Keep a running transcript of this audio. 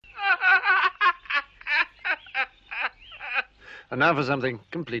And now for something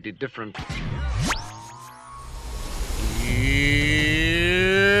completely different.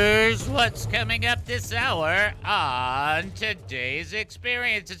 Here's what's coming up this hour on today's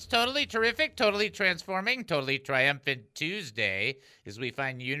experience. It's totally terrific, totally transforming, totally triumphant Tuesday as we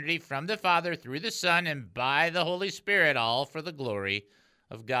find unity from the Father through the Son and by the Holy Spirit, all for the glory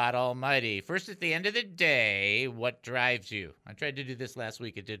of God Almighty. First, at the end of the day, what drives you? I tried to do this last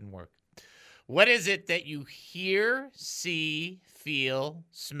week. It didn't work. What is it that you hear, see, feel,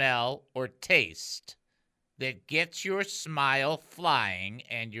 smell, or taste that gets your smile flying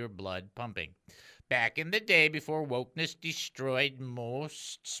and your blood pumping? Back in the day, before wokeness destroyed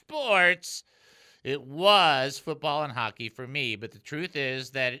most sports, it was football and hockey for me. But the truth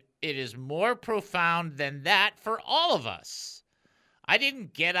is that it is more profound than that for all of us. I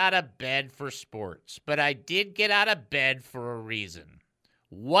didn't get out of bed for sports, but I did get out of bed for a reason.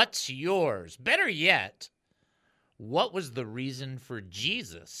 What's yours? Better yet, what was the reason for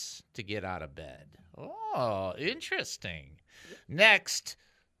Jesus to get out of bed? Oh, interesting. Next,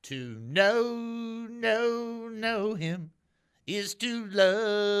 to know him is to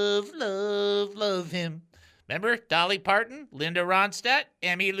love him. Remember Dolly Parton, Linda Ronstadt,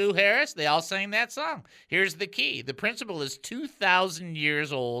 Emmylou Harris? They all sang that song. Here's the key. The principle is 2,000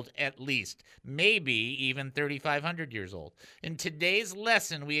 years old at least, maybe even 3,500 years old. In today's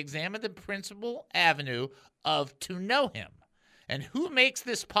lesson, we examine the principal avenue of to know him. And who makes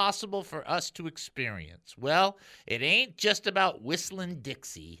this possible for us to experience? Well, it ain't just about whistling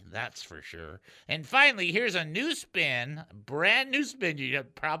Dixie, that's for sure. And finally, here's a new spin, brand new spin. You've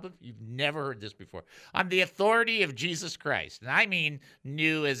never heard this before, on the authority of Jesus Christ. And I mean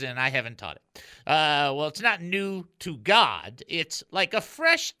new as in I haven't taught it. Well, it's not new to God. It's like a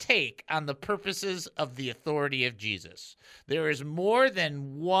fresh take on the purposes of the authority of Jesus. There is more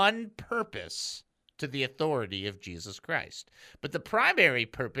than one purpose to the authority of Jesus Christ. But the primary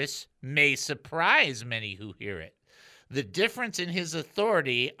purpose may surprise many who hear it. The difference in his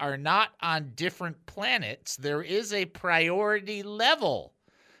authority are not on different planets. There is a priority level.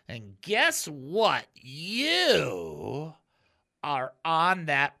 And guess what? You are on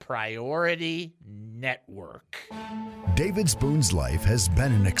that priority network. David Spoon's life has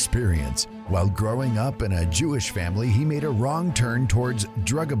been an experience. While growing up in a Jewish family, he made a wrong turn towards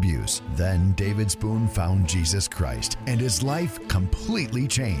drug abuse. Then David Spoon found Jesus Christ, and his life completely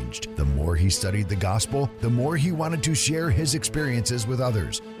changed. The more he studied the gospel, the more he wanted to share his experiences with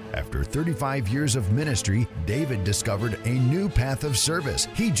others. After 35 years of ministry, David discovered a new path of service.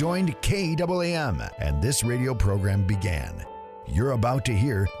 He joined KAAM, and this radio program began. You're about to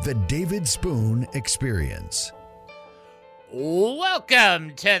hear the David Spoon Experience.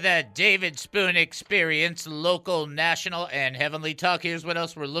 Welcome to the David Spoon Experience, local, national, and heavenly talk. Here's what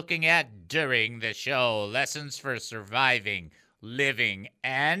else we're looking at during the show. Lessons for surviving, living,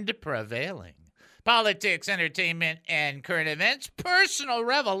 and prevailing. Politics, entertainment, and current events. Personal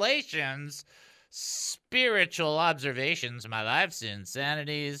revelations. Spiritual observations. My life's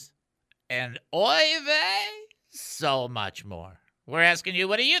insanities. And oy vey, so much more. We're asking you,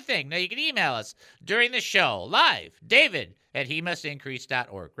 what do you think? Now, you can email us during the show, live,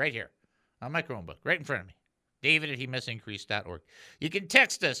 david@hemustincrease.org, right here on my Chromebook, right in front of me, david@hemustincrease.org. You can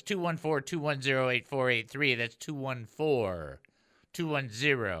text us, 214-210-8483, that's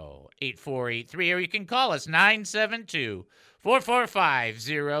 214-210-8483, or you can call us,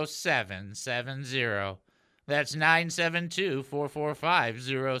 972-445-0770. That's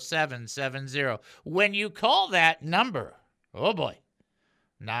 972-445-0770. When you call that number, oh boy,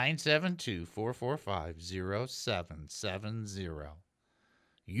 972-445-0770,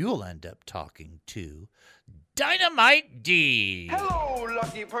 you'll end up talking to Dynamite D. Hello,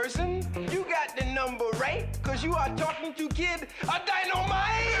 lucky person. You got the number right, because you are talking to Kid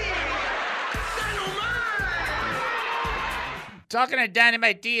Dynamite. Dynamite! Talking to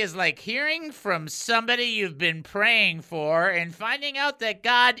Dynamite D is like hearing from somebody you've been praying for and finding out that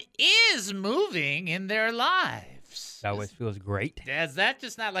God is moving in their lives. That always feels great. Is that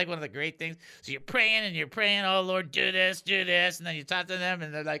just not like one of the great things? So you're praying, oh, Lord, do this, and then you talk to them,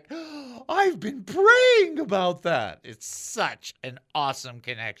 and they're like, oh, I've been praying about that. It's such an awesome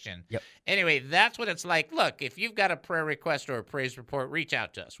connection. Yep. Anyway, that's what it's like. Look, if you've got a prayer request or a praise report, reach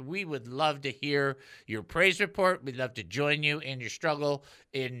out to us. We would love to hear your praise report. We'd love to join you in your struggle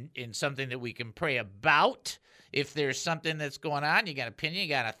in something that we can pray about. If there's something that's going on, you got an opinion, you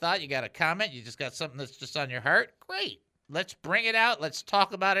got a thought, you got a comment, you just got something that's just on your heart, great. Let's bring it out. Let's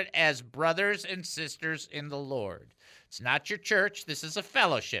talk about it as brothers and sisters in the Lord. It's not your church. This is a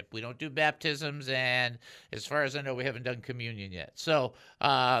fellowship. We don't do baptisms, and as far as I know, we haven't done communion yet. So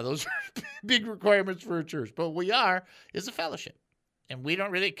those are big requirements for a church. But we is a fellowship. And we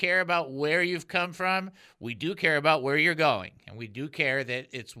don't really care about where you've come from. We do care about where you're going. And we do care that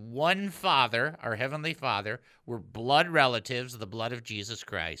it's one Father, our Heavenly Father. We're blood relatives, the blood of Jesus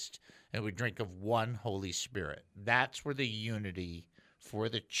Christ. And we drink of one Holy Spirit. That's where the unity for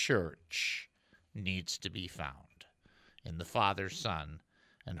the church needs to be found, in the Father, Son,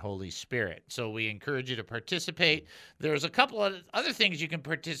 and Holy Spirit. So we encourage you to participate. There's a couple of other things you can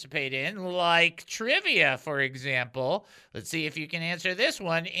participate in, like trivia, for example. Let's see if you can answer this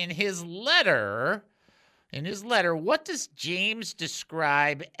one. In his letter, what does James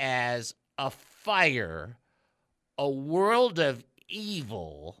describe as a fire, a world of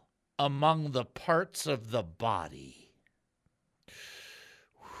evil among the parts of the body?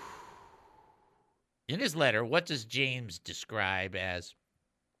 In his letter, what does James describe as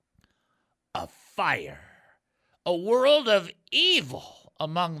a fire, a world of evil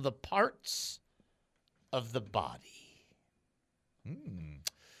among the parts of the body?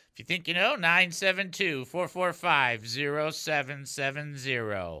 If you think you know,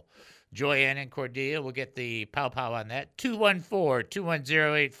 972-445-0770. Joyanne and Cordelia will get the pow-pow on that.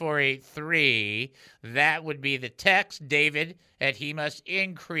 214-210-8483. That would be the text. David at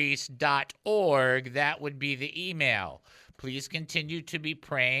hemustincrease.org. That would be the email. Please continue to be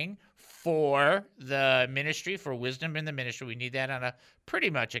praying for the ministry, for wisdom in the ministry. We need that on a pretty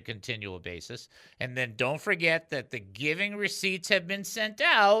much a continual basis. And then don't forget that the giving receipts have been sent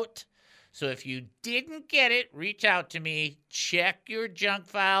out. So if you didn't get it, reach out to me. Check your junk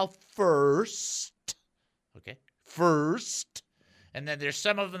file first. Okay? First. And then there's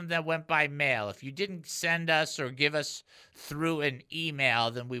some of them that went by mail. If you didn't send us or give us through an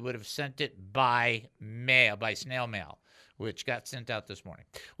email, then we would have sent it by mail, by snail mail, which got sent out this morning.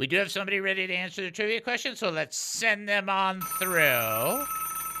 We do have somebody ready to answer the trivia question, so let's send them on through.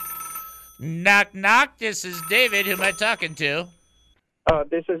 Knock, knock. This is David. Who am I talking to?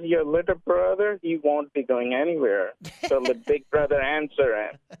 This is your little brother. He won't be going anywhere. So let big brother answer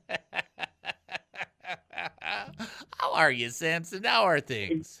him. How are you, Samson? How are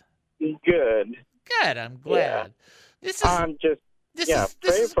things? Good. Good. I'm glad. Yeah.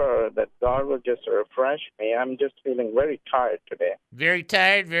 Pray for that God will just refresh me. I'm just feeling very tired today. Very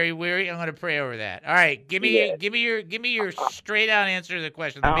tired, very weary. I'm going to pray over that. All right, give me your straight out answer to the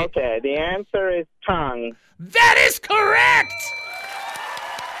question. Okay, the answer is tongue. That is correct.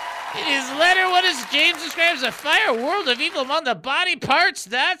 In his letter, what does James describe as a fire world of evil among the body parts?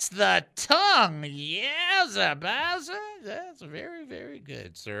 That's the tongue. Yowza, bowza. That's very, very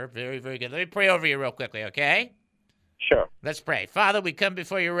good, sir. Very, very good. Let me pray over you real quickly, okay? Sure. Let's pray. Father, we come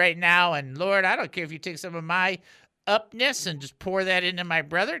before you right now, and Lord, I don't care if you take some of my upness and just pour that into my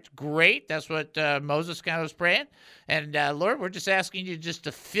brother. It's great. That's what Moses kind of was praying. And Lord, we're just asking you just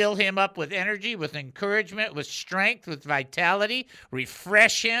to fill him up with energy, with encouragement, with strength, with vitality.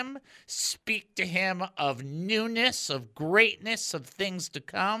 Refresh him. Speak to him of newness, of greatness, of things to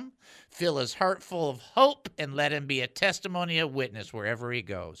come. Fill his heart full of hope and let him be a testimony, a witness wherever he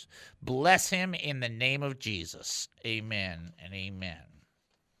goes. Bless him in the name of Jesus. Amen and amen.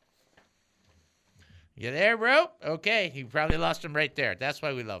 You there, bro? Okay, he probably lost him right there. That's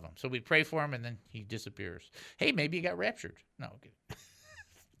why we love him. So we pray for him, and then he disappears. Hey, maybe he got raptured. No, okay.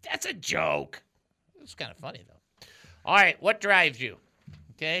 That's a joke. It's kind of funny though. All right, what drives you?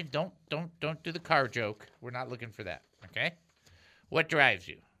 Okay, don't do the car joke. We're not looking for that. Okay, what drives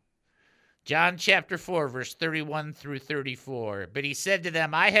you? John chapter 4, verse 31 through 34. But he said to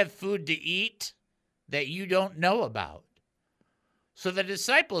them, I have food to eat that you don't know about. So the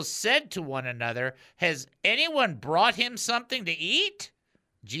disciples said to one another, has anyone brought him something to eat?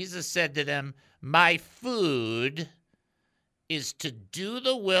 Jesus said to them, my food is to do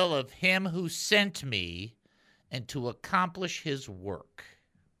the will of him who sent me and to accomplish his work.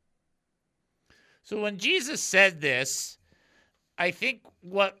 So when Jesus said this, I think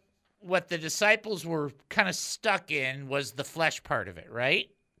what the disciples were kind of stuck in was the flesh part of it,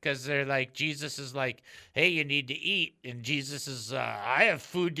 right? Because they're like, Jesus is like, hey, you need to eat. And Jesus is, I have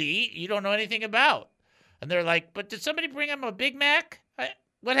food to eat you don't know anything about. And they're like, but did somebody bring him a Big Mac?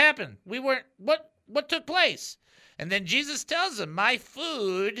 What happened? What took place? And then Jesus tells them, my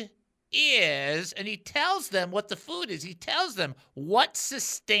food is, and he tells them what the food is. He tells them what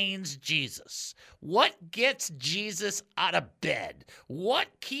sustains Jesus. What gets Jesus out of bed?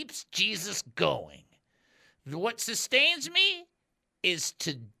 What keeps Jesus going? What sustains me is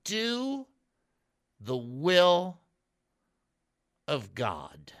to do the will of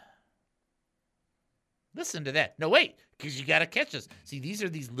God. Listen to that. No, wait, because you got to catch this. See, these are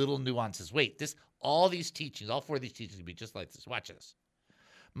these little nuances. Wait, all these teachings, all 4 of these teachings will be just like this. Watch this.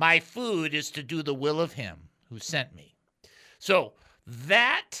 My food is to do the will of him who sent me. So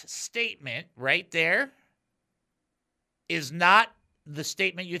that statement right there is not the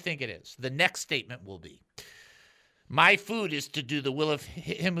statement you think it is. The next statement will be, my food is to do the will of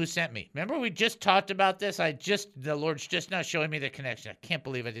him who sent me. Remember, we just talked about this? The Lord's just now showing me the connection. I can't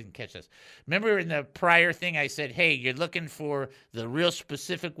believe I didn't catch this. Remember in the prior thing I said, hey, you're looking for the real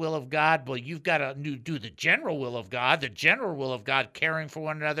specific will of God? Well, you've got to do the general will of God, caring for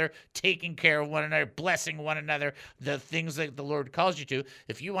one another, taking care of one another, blessing one another, the things that the Lord calls you to.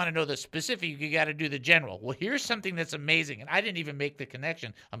 If you want to know the specific, you got to do the general. Well, here's something that's amazing, and I didn't even make the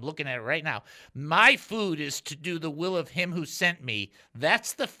connection. I'm looking at it right now. My food is to do the will of him who sent me.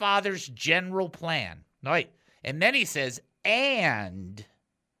 That's the Father's general plan. No, wait. And then he says, and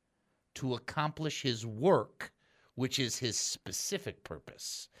to accomplish his work, which is his specific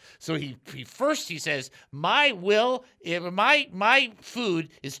purpose. So he says, my food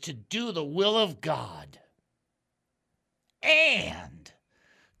is to do the will of God and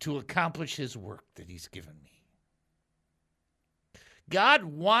to accomplish his work that he's given me. God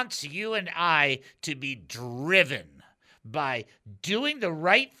wants you and I to be driven by doing the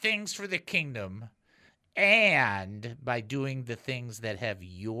right things for the kingdom and by doing the things that have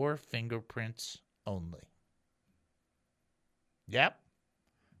your fingerprints only. Yep.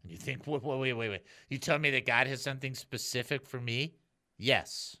 You think, wait. You tell me that God has something specific for me?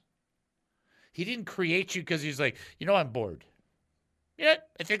 Yes. He didn't create you because he's like, I'm bored. Yeah,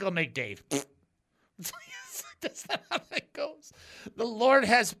 I think I'll make Dave. That's not how that goes. The Lord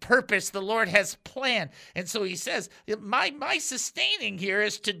has purpose. The Lord has plan. And so he says, my sustaining here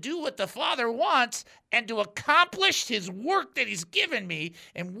is to do what the Father wants and to accomplish his work that he's given me.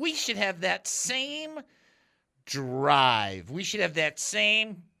 And we should have that same drive. We should have that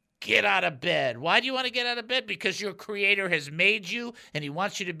same get out of bed. Why do you want to get out of bed? Because your Creator has made you, and he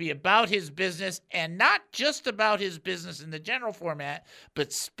wants you to be about his business, and not just about his business in the general format,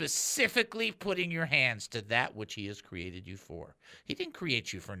 but specifically putting your hands to that which he has created you for. He didn't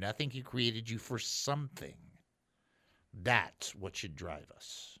create you for nothing. He created you for something. That's what should drive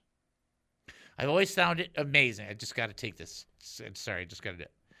us. I've always found it amazing. I just got to take this. Sorry, I just got to do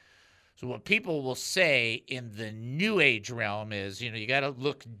it. So what people will say in the New Age realm is, you got to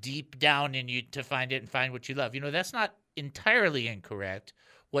look deep down in you to find it and find what you love. That's not entirely incorrect.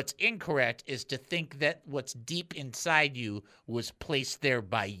 What's incorrect is to think that what's deep inside you was placed there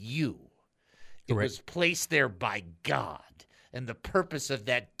by you. It was placed there by God. And the purpose of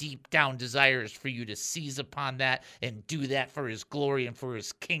that deep down desire is for you to seize upon that and do that for his glory and for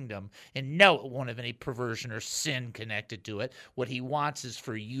his kingdom. And no, it won't have any perversion or sin connected to it. What he wants is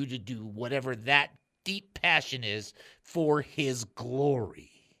for you to do whatever that deep passion is for his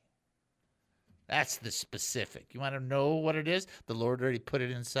glory. That's the specific. You want to know what it is? The Lord already put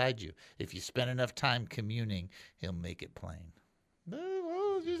it inside you. If you spend enough time communing, he'll make it plain. How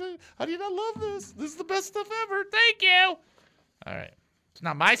do you not love this? This is the best stuff ever. Thank you. All right. It's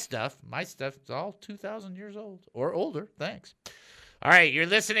not my stuff. My stuff is all 2,000 years old or older. Thanks. All right. You're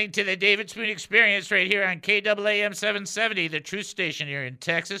listening to the David Spoon Experience right here on KAAM 770, the truth station here in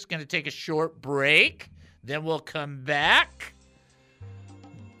Texas. Going to take a short break. Then we'll come back.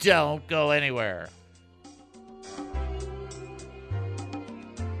 Don't go anywhere.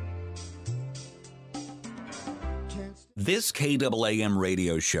 This KAAM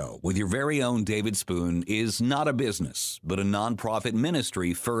radio show with your very own David Spoon is not a business, but a nonprofit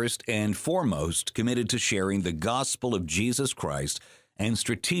ministry first and foremost committed to sharing the gospel of Jesus Christ and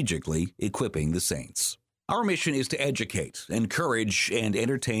strategically equipping the saints. Our mission is to educate, encourage, and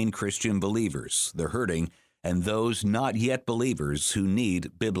entertain Christian believers, the hurting, and those not yet believers who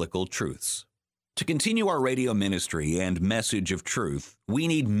need biblical truths. To continue our radio ministry and message of truth, we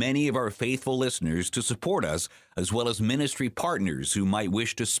need many of our faithful listeners to support us, as well as ministry partners who might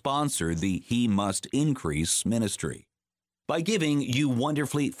wish to sponsor the He Must Increase ministry. By giving, you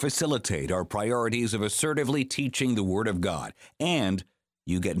wonderfully facilitate our priorities of assertively teaching the Word of God, and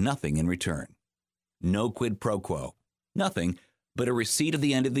you get nothing in return. No quid pro quo. Nothing but a receipt at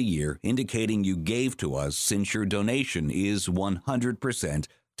the end of the year indicating you gave to us, since your donation is 100%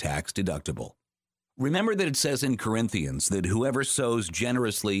 tax deductible. Remember that it says in Corinthians that whoever sows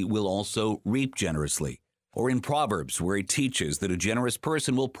generously will also reap generously. Or in Proverbs, where it teaches that a generous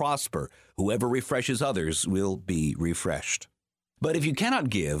person will prosper. Whoever refreshes others will be refreshed. But if you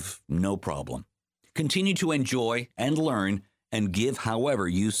cannot give, no problem. Continue to enjoy and learn and give however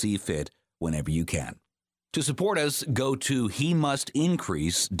you see fit whenever you can. To support us, go to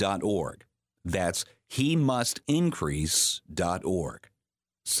HeMustIncrease.org. That's HeMustIncrease.org.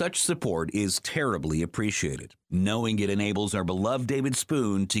 Such support is terribly appreciated, knowing it enables our beloved David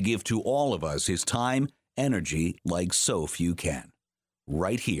Spoon to give to all of us his time, energy like so few can.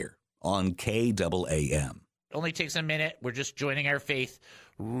 Right here on KAAM. It only takes a minute. We're just joining our faith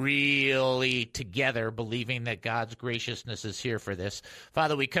really together, believing that God's graciousness is here for this.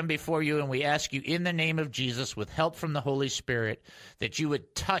 Father, we come before you and we ask you in the name of Jesus, with help from the Holy Spirit, that you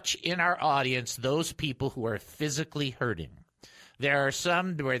would touch in our audience those people who are physically hurting. There are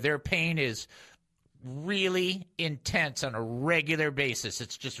some where their pain is really intense on a regular basis.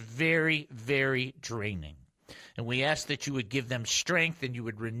 It's just very, very draining. And we ask that you would give them strength and you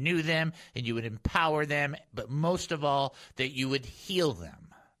would renew them and you would empower them, but most of all, that you would heal them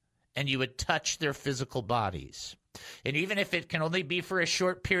and you would touch their physical bodies. And even if it can only be for a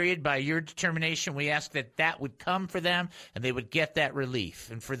short period, by your determination, we ask that that would come for them and they would get that relief.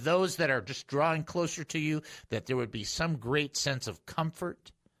 And for those that are just drawing closer to you, that there would be some great sense of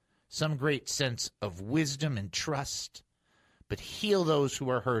comfort, some great sense of wisdom and trust. But heal those who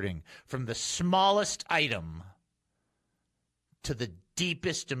are hurting from the smallest item to the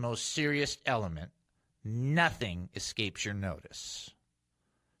deepest and most serious element. Nothing escapes your notice.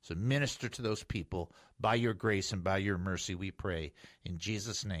 So minister to those people by your grace and by your mercy, we pray. In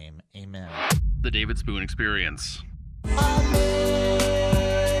Jesus' name, amen. The David Spoon Experience. Amazing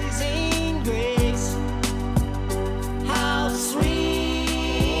grace, how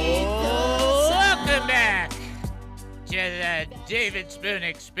sweet the sound. Welcome back to the David Spoon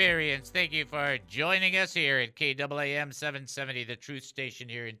Experience. Thank you for joining us here at KAAM 770, the truth station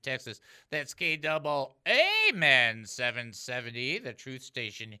here in Texas. That's KAAM 770, the truth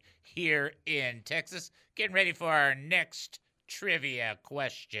station here in Texas. Getting ready for our next trivia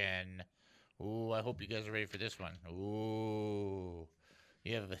question. Ooh, I hope you guys are ready for this one. Ooh,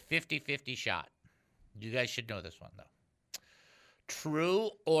 you have a 50-50 shot. You guys should know this one, though.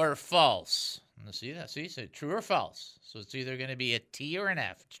 True or false? Let's see that. See, so true or false. So it's either going to be a T or an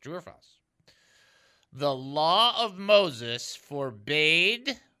F. It's true or false. The law of Moses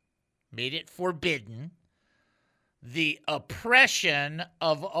made it forbidden, the oppression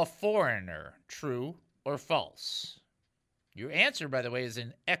of a foreigner. True or false? Your answer, by the way, is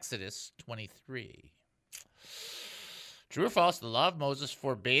in Exodus 23. True or false, the law of Moses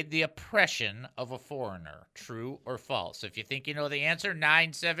forbade the oppression of a foreigner. True or false? If you think you know the answer,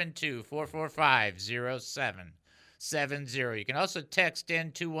 972-445-0770. You can also text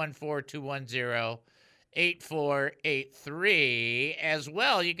in 214-210-8483. As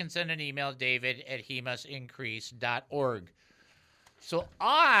well, you can send an email, david@hemustincrease.org. So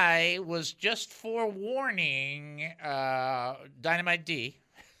I was just forewarning Dynamite D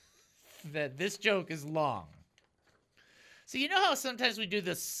that this joke is long. So you know how sometimes we do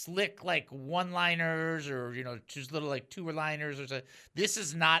the slick, like, one-liners or, just little, like, two-liners or something? This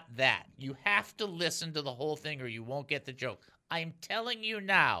is not that. You have to listen to the whole thing or you won't get the joke. I'm telling you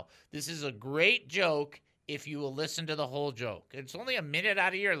now, this is a great joke if you will listen to the whole joke. It's only a minute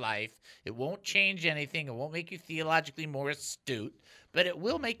out of your life. It won't change anything. It won't make you theologically more astute, but it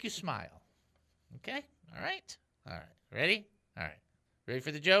will make you smile. Okay? All right? All right. Ready? All right. Ready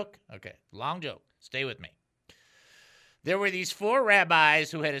for the joke? Okay. Long joke. Stay with me. There were these 4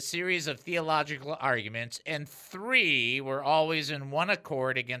 rabbis who had a series of theological arguments, and 3 were always in one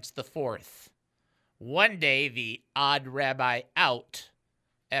accord against the 4th. One day, the odd rabbi out,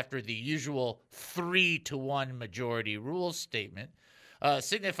 after the usual 3-to-1 majority rule statement,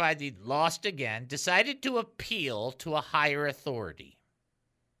 signified he'd lost again, decided to appeal to a higher authority.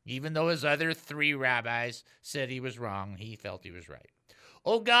 Even though his other 3 rabbis said he was wrong, he felt he was right.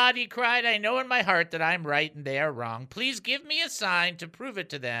 "Oh God," he cried, "I know in my heart that I'm right and they are wrong. Please give me a sign to prove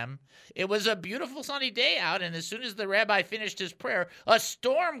it to them." It was a beautiful sunny day out, and as soon as the rabbi finished his prayer, a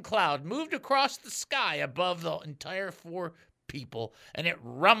storm cloud moved across the sky above the entire 4 people, and it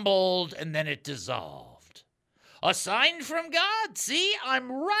rumbled and then it dissolved. "A sign from God. See,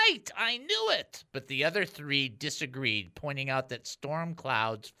 I'm right. I knew it." But the other 3 disagreed, pointing out that storm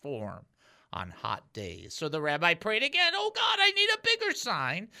clouds form on hot days. So the rabbi prayed again, "Oh God, I need a bigger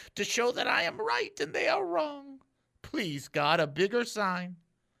sign to show that I am right and they are wrong. Please, God, a bigger sign."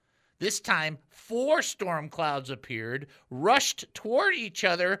 This time, 4 storm clouds appeared, rushed toward each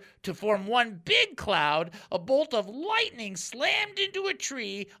other to form one big cloud. A bolt of lightning slammed into a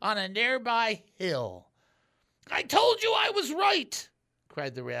tree on a nearby hill. "I told you I was right,"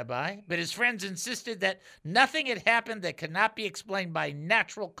 cried the rabbi, but his friends insisted that nothing had happened that could not be explained by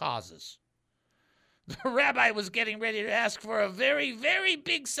natural causes. The rabbi was getting ready to ask for a very, very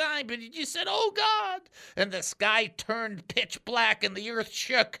big sign, but he just said, "Oh, God." And the sky turned pitch black and the earth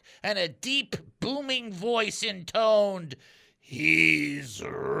shook, and a deep, booming voice intoned, "He's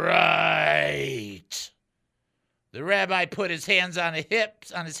right." The rabbi put his hands on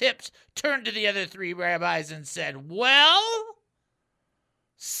his hips, turned to the other three rabbis and said, "Well,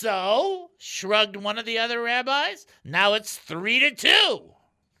 so?" shrugged one of the other rabbis. "Now it's 3-2.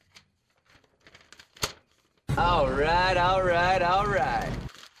 All right.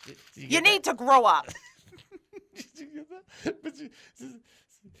 You need to grow up.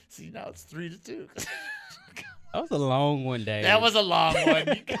 See, now it's 3-2. That was a long one, Dave. That was a long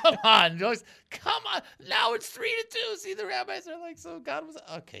one. Come on, Joyce. Come on. Now it's 3-2. See, the rabbis are like, so God was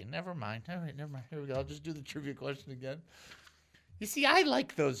okay. Never mind. All right, never mind. Here we go. I'll just do the trivia question again. You see, I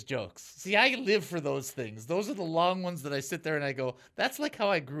like those jokes. See, I live for those things. Those are the long ones that I sit there and I go, that's like how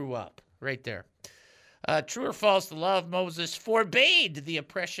I grew up, right there. True or false, the law of Moses forbade the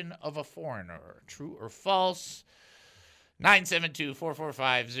oppression of a foreigner. True or false?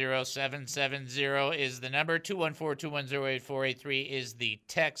 972-445-0770 is the number. 214-210-8483 is the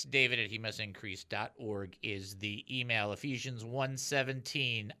text. David@hemustincrease.org is the email. Ephesians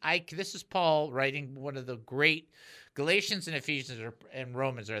 1:17. This is Paul writing one of the great Galatians and Ephesians and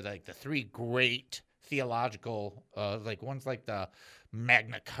Romans are like the three great theological, like one's like the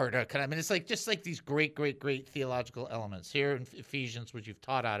Magna Carta. I mean, it's like just like these great theological elements here in Ephesians, which you've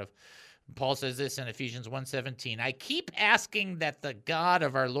taught out of. Paul says this in Ephesians 1:17. I keep asking that the God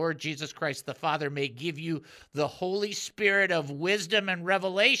of our Lord Jesus Christ, the Father, may give you the Holy Spirit of wisdom and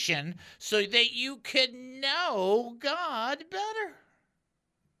revelation so that you could know God better.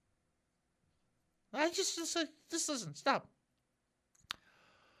 Listen, stop.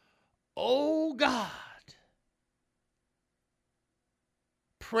 Oh, God.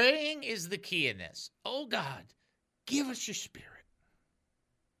 Praying is the key in this. Oh, God, give us your Spirit.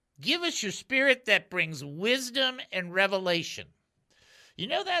 Give us your Spirit that brings wisdom and revelation. You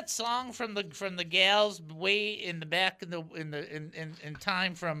know that song from the gals way in the back in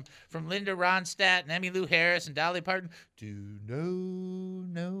time from Linda Ronstadt and Emmylou Harris and Dolly Parton? To know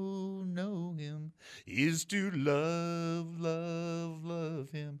him is to love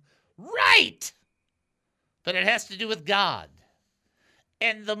him. Right! But it has to do with God.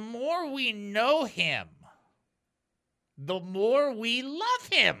 And the more we know him, the more we love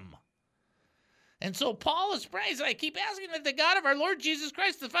him. And so Paul is praying. I keep asking that the God of our Lord Jesus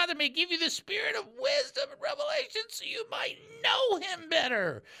Christ, the Father, may give you the spirit of wisdom and revelation so you might know him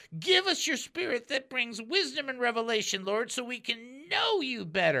better. Give us your Spirit that brings wisdom and revelation, Lord, so we can know you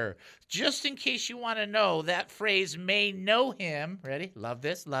better. Just in case you want to know, that phrase, may know him. Ready? Love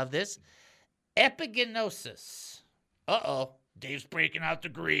this. Epigenosis. Uh-oh. Dave's breaking out the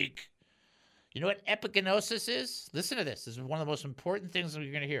Greek. You know what epigenosis is? Listen to this. This is one of the most important things that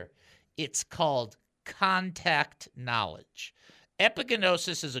you're going to hear. It's called contact knowledge.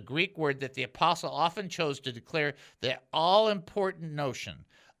 Epigenosis is a Greek word that the apostle often chose to declare the all-important notion,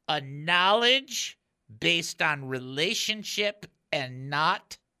 a knowledge based on relationship and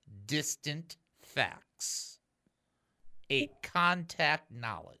not distant facts. A contact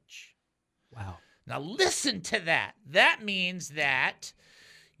knowledge. Wow. Now listen to that. That means that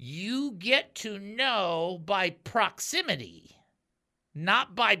you get to know by proximity,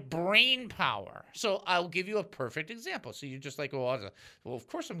 not by brain power. So I'll give you a perfect example. So you're just like, well, of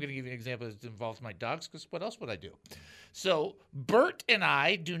course I'm going to give you an example that involves my dogs, because what else would I do? So Bert and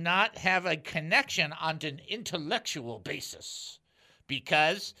I do not have a connection on an intellectual basis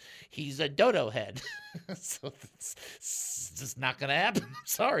because he's a dodo head. So it's just not going to happen. I'm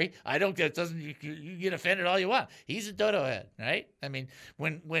sorry. I don't get, you get offended all you want. He's a dodo head, right? I mean,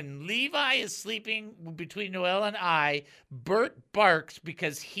 when Levi is sleeping between Noel and I, Bert barks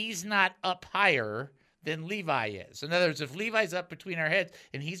because he's not up higher than Levi is. In other words, if Levi's up between our heads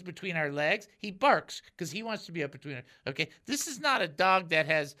and he's between our legs, he barks because he wants to be up between our, okay? This is not a dog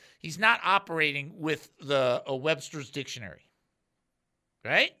that he's not operating with a Webster's dictionary,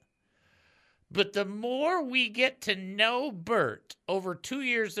 right? But the more we get to know Bert over 2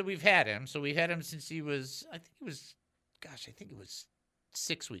 years that we've had him, so we've had him since he was, I think it was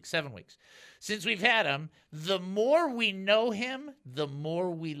 7 weeks. Since we've had him, the more we know him, the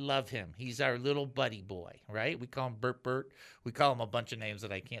more we love him. He's our little buddy boy, right? We call him Bert. We call him a bunch of names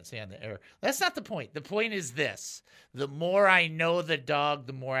that I can't say on the air. That's not the point. The point is this. The more I know the dog,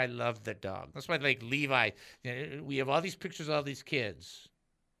 the more I love the dog. That's why, like Levi, we have all these pictures of all these kids.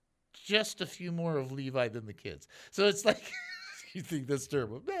 Just a few more of Levi than the kids. So it's like, you think that's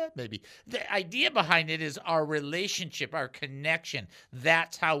terrible? Maybe. The idea behind it is our relationship, our connection.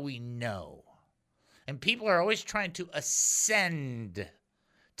 That's how we know. And people are always trying to ascend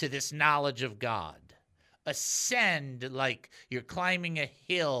to this knowledge of God. Ascend like you're climbing a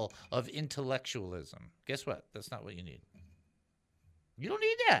hill of intellectualism. Guess what? That's not what you need. You don't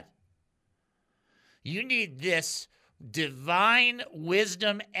need that. You need this divine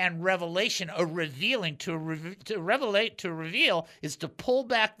wisdom and revelation, a revealing. To reveal is to pull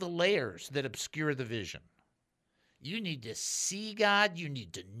back the layers that obscure the vision. You need to see God. You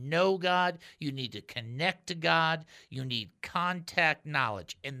need to know God. You need to connect to God. You need contact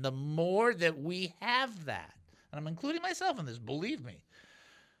knowledge. And the more that we have that, and I'm including myself in this, believe me,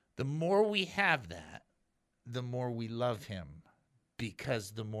 the more we have that, the more we love him, because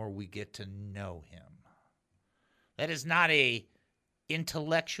the more we get to know him. That is not a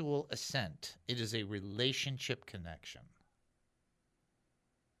intellectual ascent. It is a relationship connection.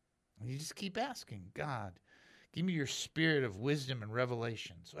 And you just keep asking, God, give me your spirit of wisdom and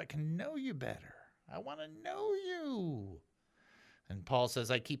revelation so I can know you better. I want to know you. And Paul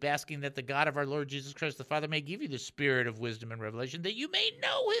says, I keep asking that the God of our Lord Jesus Christ, the Father, may give you the spirit of wisdom and revelation that you may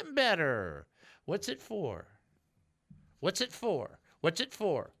know him better. What's it for? What's it for? What's it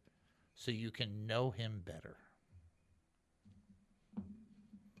for? So you can know him better.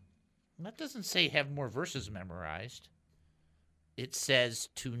 And that doesn't say have more verses memorized. It says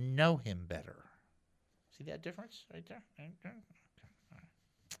to know him better. See that difference right there?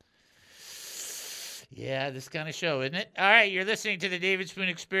 Yeah, this kind of show, isn't it? All right, you're listening to the David Spoon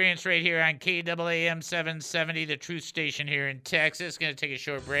Experience right here on KAAM 770, the truth station here in Texas. Going to take a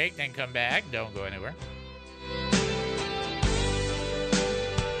short break, then come back. Don't go anywhere.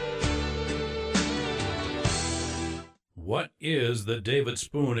 What is the David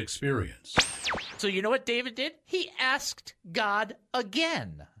Spoon Experience? So you know what David did? He asked God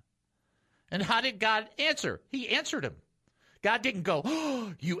again. And how did God answer? He answered him. God didn't go,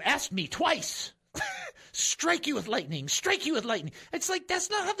 oh, you asked me twice. Strike you with lightning. Strike you with lightning. It's like, that's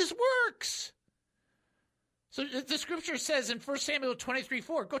not how this works. So the scripture says in 1 Samuel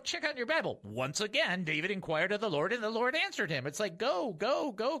 23:4, go check out your Bible. Once again, David inquired of the Lord, and the Lord answered him. It's like, go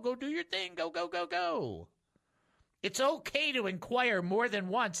do your thing. Go. It's okay to inquire more than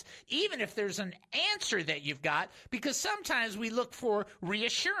once, even if there's an answer that you've got, because sometimes we look for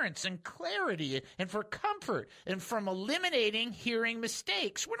reassurance and clarity and for comfort and from eliminating hearing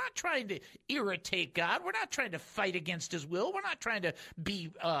mistakes. We're not trying to irritate God. We're not trying to fight against his will. We're not trying to be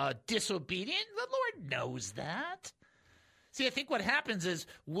disobedient. The Lord knows that. See, I think what happens is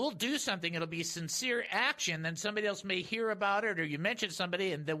we'll do something, it'll be sincere action, then somebody else may hear about it, or you mention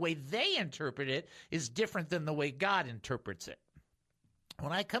somebody, and the way they interpret it is different than the way God interprets it.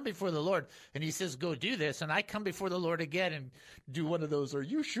 When I come before the Lord and he says, go do this, and I come before the Lord again and do one of those, are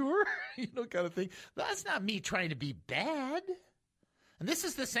you sure? Kind of thing. That's not me trying to be bad. And this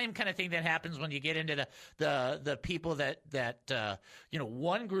is the same kind of thing that happens when you get into the people that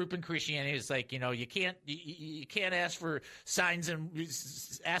one group in Christianity is like, you can't ask for signs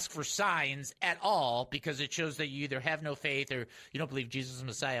at all because it shows that you either have no faith or you don't believe Jesus is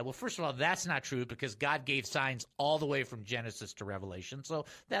Messiah. Well, first of all, that's not true because God gave signs all the way from Genesis to Revelation. So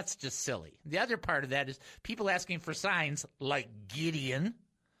that's just silly. The other part of that is people asking for signs like Gideon.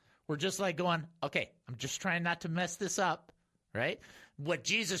 We're just like going, okay, I'm just trying not to mess this up, right? What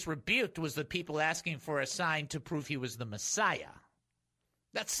Jesus rebuked was the people asking for a sign to prove he was the Messiah.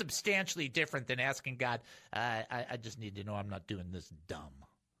 That's substantially different than asking God, I just need to know I'm not doing this dumb.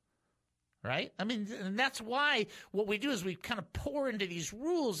 Right? I mean, and that's why what we do is we kind of pour into these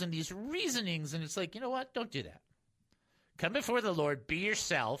rules and these reasonings, and it's like, you know what? Don't do that. Come before the Lord, be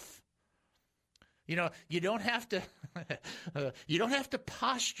yourself. You don't have to you don't have to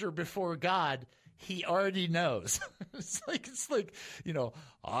posture before God. He already knows. It's like,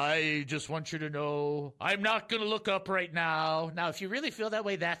 I just want you to know I'm not going to look up right now. Now, if you really feel that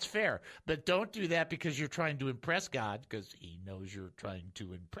way, that's fair. But don't do that because you're trying to impress God, because he knows you're trying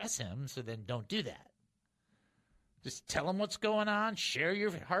to impress him. So then don't do that. Just tell him what's going on. Share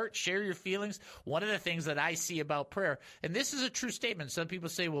your heart. Share your feelings. One of the things that I see about prayer, and this is a true statement. Some people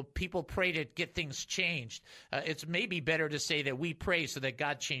say, well, people pray to get things changed. It's maybe better to say that we pray so that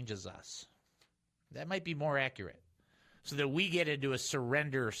God changes us. That might be more accurate, so that we get into a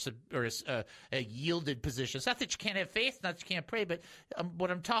surrender or a yielded position. It's not that you can't have faith, not that you can't pray, but what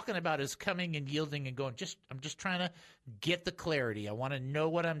I'm talking about is coming and yielding and going, I'm just trying to get the clarity. I want to know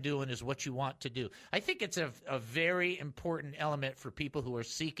what I'm doing is what you want to do. I think it's a very important element for people who are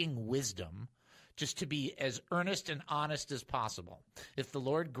seeking wisdom, just to be as earnest and honest as possible. If the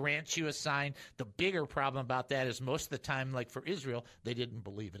Lord grants you a sign, the bigger problem about that is most of the time, like for Israel, they didn't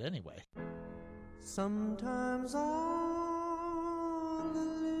believe it anyway. Sometimes hallelujah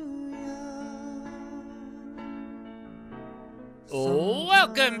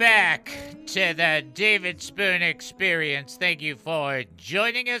Welcome back to the David Spoon Experience. Thank you for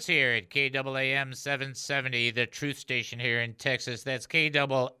joining us here at KAAM 770, the truth station here in Texas. That's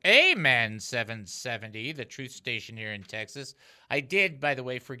KAAM 770, the truth station here in Texas. I did, by the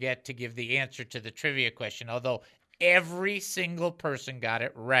way, forget to give the answer to the trivia question, although every single person got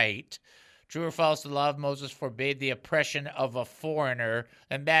it right. True or false, the law of Moses forbade the oppression of a foreigner,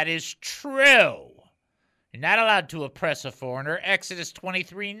 and that is true. You're not allowed to oppress a foreigner. Exodus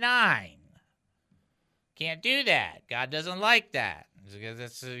 23:9. Can't do that. God doesn't like that.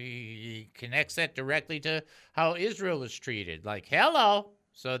 He connects that directly to how Israel was treated. Like, hello.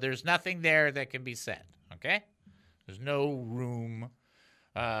 So there's nothing there that can be said, okay? There's no room.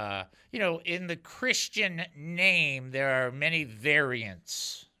 In the Christian name, there are many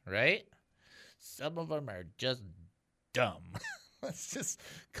variants, right? Some of them are just dumb. Let's just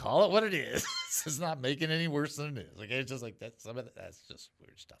call it what it is. This is not making any worse than it is. Okay, it's just like that. That's just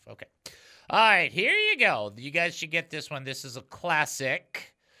weird stuff. Okay. All right, here you go. You guys should get this one. This is a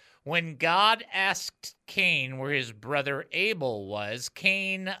classic. When God asked Cain where his brother Abel was,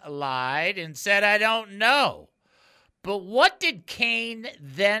 Cain lied and said, "I don't know." But what did Cain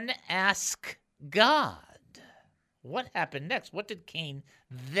then ask God? What happened next? What did Cain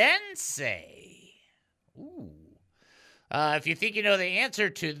then say? Ooh. If you think you know the answer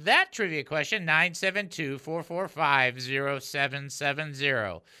to that trivia question,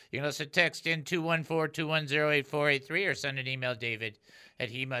 972-445-0770. You can also text in 214-210-8483 or send an email, David, at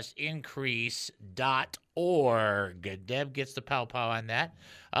hemustincrease.org. Deb gets the pow-pow on that.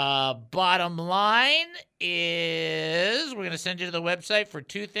 Bottom line is we're going to send you to the website for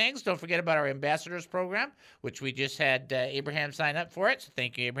two things. Don't forget about our ambassadors program, which we just had Abraham sign up for it. So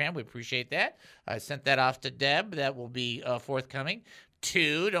thank you, Abraham. We appreciate that. I sent that off to Deb. That will be forthcoming.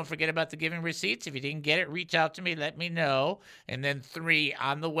 2, don't forget about the giving receipts. If you didn't get it, reach out to me. Let me know. And then 3,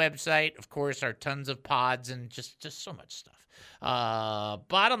 on the website, of course, are tons of pods and just so much stuff.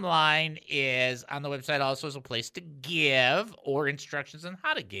 Bottom line is on the website also is a place to give or instructions on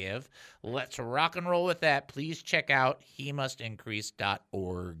how to give. Let's rock and roll with that. Please check out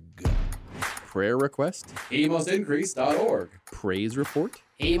hemustincrease.org. Prayer request? hemustincrease.org. Praise report?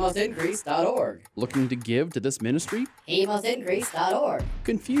 hemustincrease.org. Looking to give to this ministry? hemustincrease.org.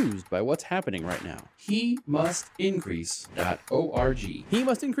 Confused by what's happening right now? hemustincrease.org.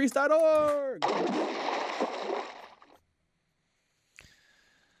 hemustincrease.org.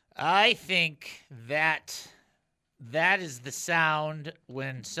 I think that is the sound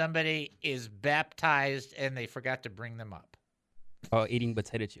when somebody is baptized and they forgot to bring them up. Oh, eating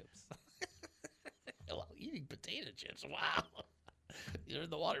potato chips. Well, eating potato chips. Wow. You're in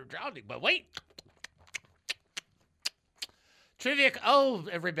the water drowning, but wait. Trivia. Oh,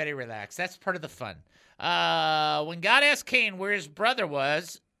 everybody relax. That's part of the fun. When God asked Cain where his brother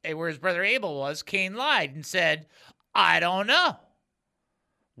Abel was, Cain lied and said, "I don't know."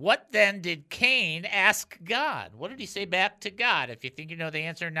 What then did Cain ask God? What did he say back to God? If you think you know the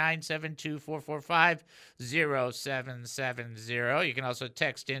answer, 972-445-0770. You can also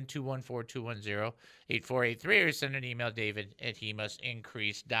text in 214-210-8483 or send an email, David at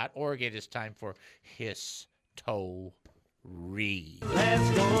hemustincrease.org. It is time for History. Let's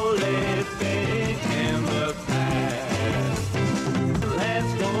go living in the past.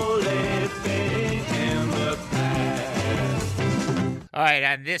 Let's go living in the past. All right,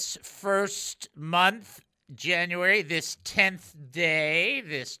 on this first month, January, this 10th day,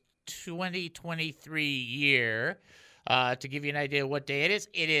 this 2023 year, to give you an idea of what day it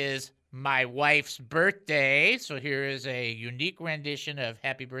is my wife's birthday. So here is a unique rendition of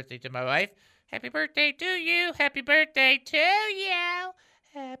Happy Birthday to my wife. Happy birthday to you. Happy birthday to you.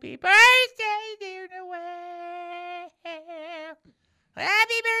 Happy birthday, dear Noel.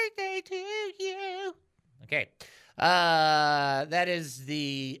 Happy birthday to you. Okay. That is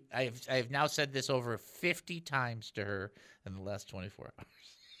I've now said this over 50 times to her in the last 24 hours.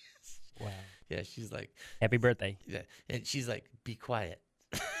 Wow. Yeah, she's like, happy birthday. Yeah, and she's like, be quiet.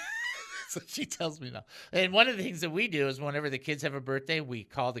 So she tells me now. And one of the things that we do is whenever the kids have a birthday, we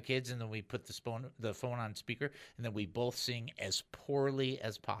call the kids and then we put the phone on speaker and then we both sing as poorly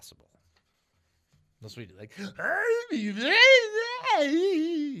as possible. That's what we do. Like, okay.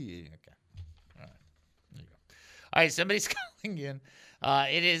 All right, somebody's calling in.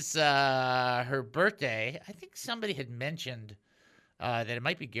 It is her birthday. I think somebody had mentioned That it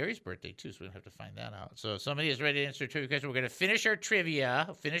might be Gary's birthday, too, so we'll have to find that out. So if somebody is ready to answer a trivia question, we're going to finish our trivia,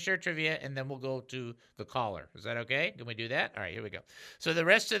 and then we'll go to the caller. Is that okay? Can we do that? All right, here we go. So the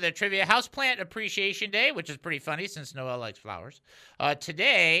rest of the trivia, Houseplant Appreciation Day, which is pretty funny since Noel likes flowers.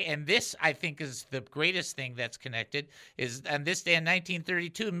 Today, and this I think is the greatest thing that's connected, is on this day in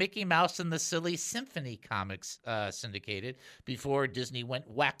 1932, Mickey Mouse and the Silly Symphony comics syndicated before Disney went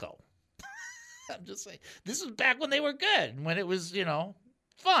wacko. I'm just saying, this was back when they were good, when it was,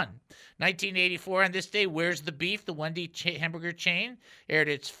 fun. 1984, on this day, Where's the Beef, the Wendy hamburger chain, aired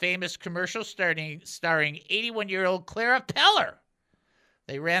its famous commercial starring 81-year-old Clara Peller.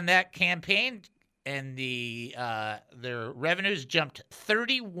 They ran that campaign, and their revenues jumped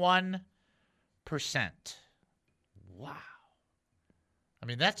 31%. Wow. I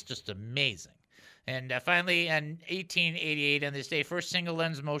mean, that's just amazing. And finally, in 1888, on this day, first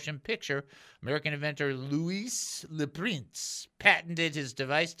single-lens motion picture, American inventor Louis Le Prince patented his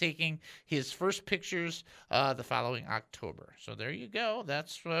device, taking his first pictures the following October. So there you go.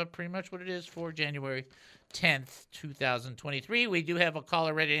 That's pretty much what it is for January 10th, 2023. We do have a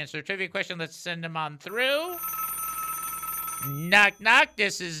caller ready to answer a trivia question. Let's send him on through. Knock, knock.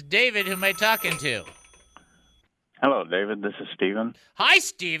 This is David. Who am I talking to? Hello, David. This is Steven. Hi,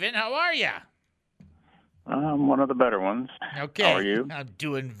 Steven. How are you? I'm one of the better ones. Okay. How are you? I'm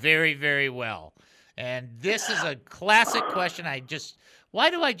doing very, very well. And this is a classic question. Why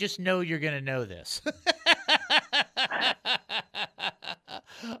do I just know you're going to know this?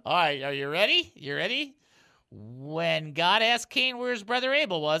 All right. Are you ready? You ready? When God asked Cain where his brother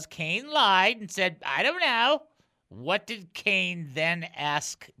Abel was, Cain lied and said, I don't know. What did Cain then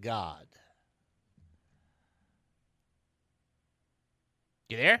ask God?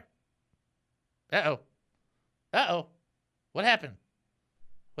 You there? Uh-oh. Uh-oh. What happened?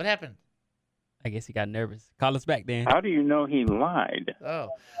 What happened? I guess he got nervous. Call us back, Dan. How do you know he lied?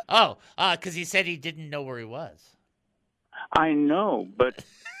 Because he said he didn't know where he was. I know, but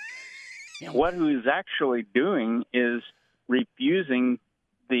what he was actually doing is refusing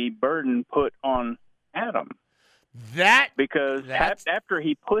the burden put on Adam. Because after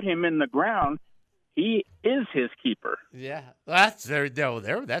he put him in the ground, he is his keeper. Yeah, that's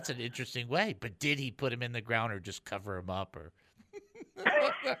an interesting way. But did he put him in the ground or just cover him up? Or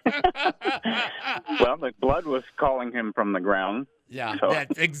well, the blood was calling him from the ground. Yeah, so.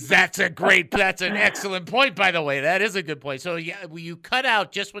 that's an excellent point, by the way. That is a good point. So yeah, you cut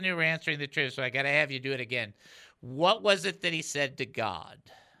out just when you were answering the trivia, so I got to have you do it again. What was it that he said to God?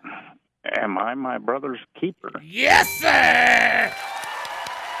 Am I my brother's keeper? Yes, sir!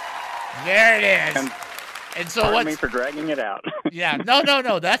 There it is. And so pardon me for dragging it out. Yeah, no.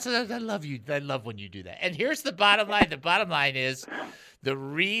 I love you. I love when you do that. And here's the bottom line. The bottom line is the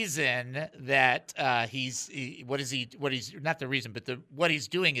reason that what he's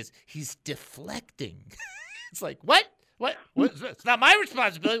doing is he's deflecting. It's like, what? It's not my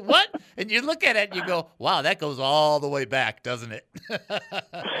responsibility. What? And you look at it and you go, wow, that goes all the way back, doesn't it?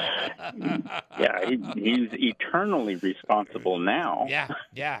 Yeah, he's eternally responsible now.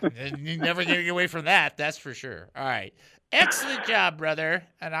 Yeah. And you never get away from that, that's for sure. All right. Excellent job, brother.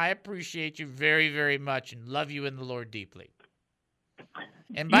 And I appreciate you very, very much and love you in the Lord deeply.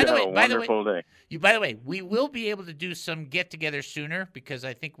 And by the way, we will be able to do some get-together sooner because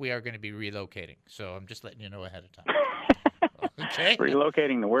I think we are going to be relocating. So I'm just letting you know ahead of time. Okay.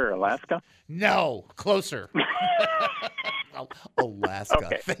 Relocating to where? Alaska? No, closer. Alaska.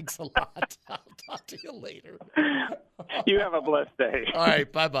 Okay. Thanks a lot. I'll talk to you later. You have a blessed day. All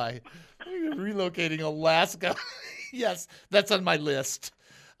right, bye-bye. Relocating Alaska. Yes, that's on my list.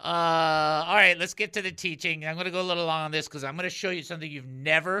 All right, let's get to the teaching. I'm going to go a little long on this because I'm going to show you something you've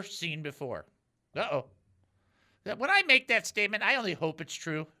never seen before. Uh-oh. When I make that statement, I only hope it's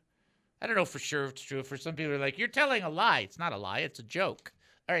true. I don't know for sure if it's true. For some people, are like, you're telling a lie. It's not a lie. It's a joke.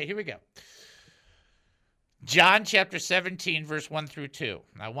 All right, here we go. John chapter 17, verse 1 through 2.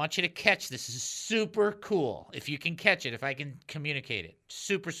 I want you to catch this. This is super cool. If you can catch it, if I can communicate it.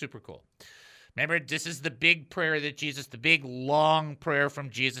 Super, super cool. Remember, this is the big prayer that the big long prayer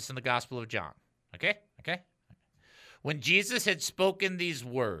from Jesus in the Gospel of John. Okay? When Jesus had spoken these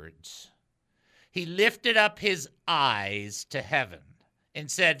words, he lifted up his eyes to heaven and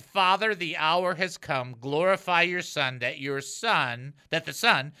said, Father, the hour has come. Glorify your Son, that the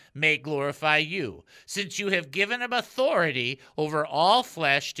Son may glorify you, since you have given him authority over all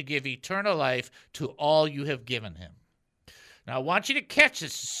flesh to give eternal life to all you have given him. Now, I want you to catch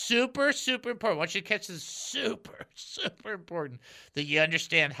this. Super, super important. I want you to catch this. Super, super important that you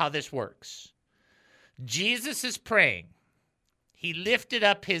understand how this works. Jesus is praying. He lifted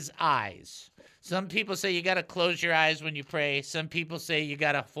up his eyes. Some people say you got to close your eyes when you pray. Some people say you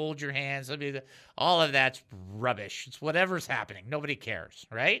got to fold your hands. All of that's rubbish. It's whatever's happening. Nobody cares,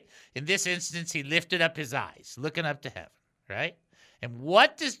 right? In this instance, he lifted up his eyes, looking up to heaven, right? And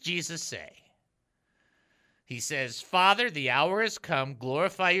what does Jesus say? He says, Father, the hour has come.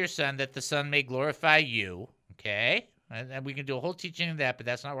 Glorify your Son, that the Son may glorify you. Okay? And we can do a whole teaching of that, but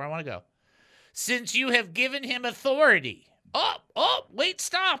that's not where I want to go. Since you have given him authority. Wait,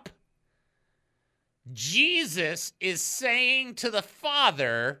 stop. Jesus is saying to the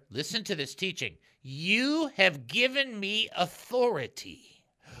Father, listen to this teaching, you have given me authority.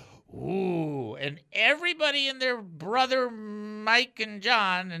 Ooh, and everybody and their brother Mike and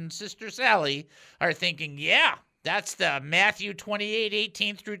John and sister Sally are thinking, yeah, that's the Matthew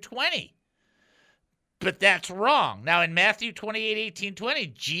 28:18 through 20. But that's wrong. Now, in Matthew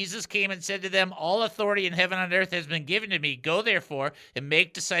 28:18-20, Jesus came and said to them, all authority in heaven and earth has been given to me. Go, therefore, and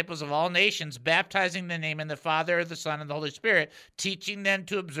make disciples of all nations, baptizing the name in the Father, the Son, and the Holy Spirit, teaching them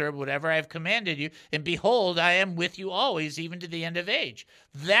to observe whatever I have commanded you. And behold, I am with you always, even to the end of age.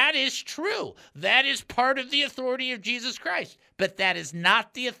 That is true. That is part of the authority of Jesus Christ. But that is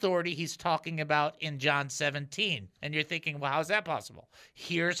not the authority he's talking about in John 17. And you're thinking, well, how is that possible?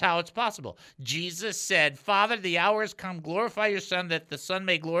 Here's how it's possible. Jesus said, Father, the hour has come. Glorify your Son, that the Son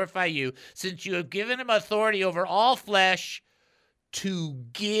may glorify you, since you have given him authority over all flesh to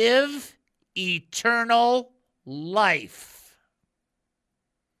give eternal life.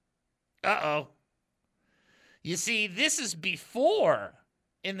 Uh-oh. You see, this is before,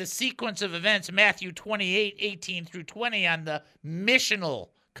 in the sequence of events, Matthew 28:18 through 20 on the missional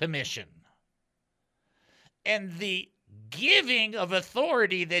commission. And the giving of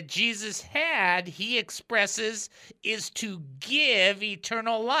authority that Jesus had, he expresses, is to give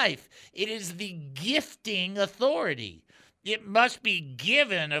eternal life. It is the gifting authority. It must be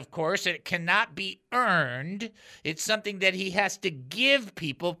given, of course. It cannot be earned. It's something that he has to give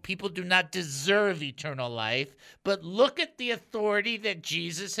people. People do not deserve eternal life. But look at the authority that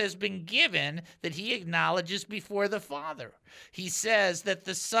Jesus has been given that he acknowledges before the Father. He says that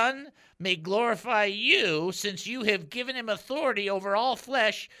the Son may glorify you, since you have given him authority over all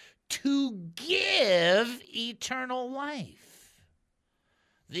flesh to give eternal life.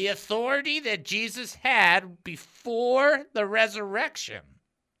 The authority that Jesus had before the resurrection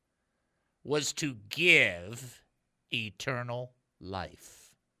was to give eternal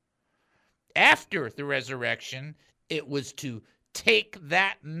life. After the resurrection, it was to take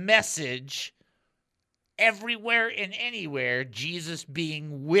that message everywhere and anywhere, Jesus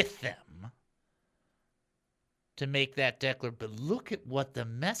being with them, to make that declaration. But look at what the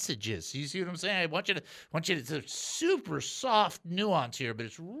message is. You see what I'm saying? I want you to, it's a super soft nuance here, but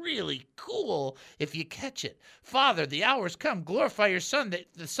it's really cool if you catch it. Father, the hour has come. Glorify your Son, that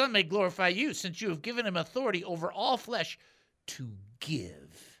the Son may glorify you, since you have given him authority over all flesh to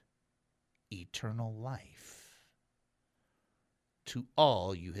give eternal life to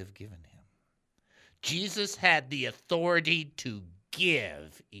all you have given him. Jesus had the authority to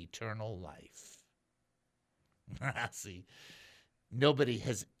give eternal life. See, nobody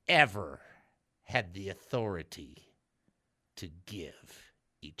has ever had the authority to give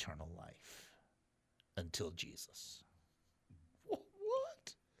eternal life until Jesus.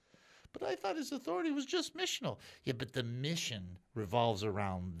 What? But I thought his authority was just missional. Yeah, but the mission revolves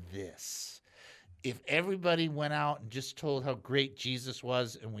around this. If everybody went out and just told how great Jesus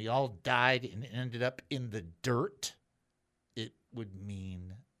was and we all died and ended up in the dirt, it would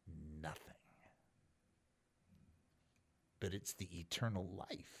mean nothing. But it's the eternal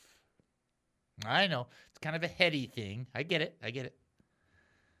life. I know, it's kind of a heady thing. I get it.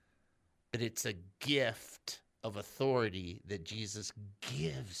 But it's a gift of authority that Jesus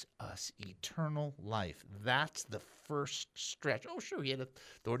gives us eternal life. That's the first stretch. Oh, sure, he had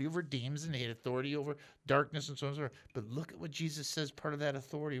authority over demons and he had authority over darkness and so on and so forth. But look at what Jesus says part of that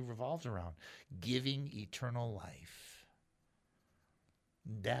authority revolves around. Giving eternal life.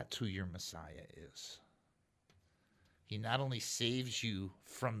 That's who your Messiah is. He not only saves you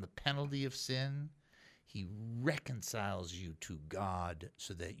from the penalty of sin, he reconciles you to God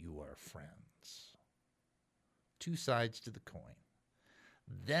so that you are friends. Two sides to the coin.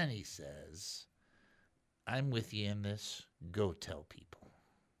 Then he says, I'm with you in this. Go tell people.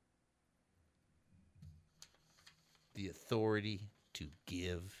 The authority to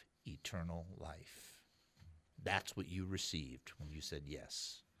give eternal life. That's what you received when you said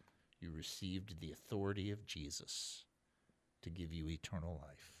yes. You received the authority of Jesus to give you eternal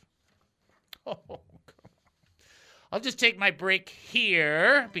life. Oh, come on. I'll just take my break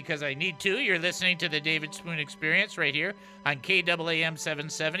here because I need to. You're listening to the David Spoon Experience right here on KAAM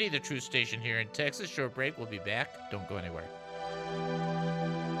 770, the Truth Station here in Texas. Short break. We'll be back. Don't go anywhere.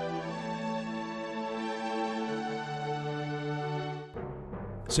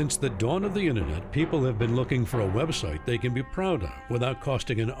 Since the dawn of the internet, people have been looking for a website they can be proud of without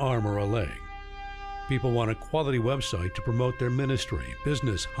costing an arm or a leg. People want a quality website to promote their ministry,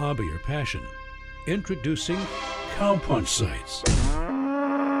 business, hobby, or passion. Introducing Cowpunch Sites.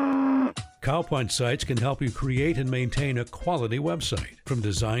 Cowpunch Sites can help you create and maintain a quality website. From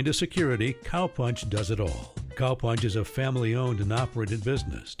design to security, Cowpunch does it all. Cowpunch is a family-owned and operated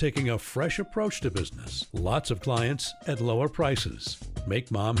business, taking a fresh approach to business. Lots of clients at lower prices.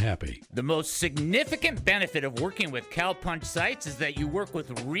 Make mom happy. The most significant benefit of working with Cowpunch Sites is that you work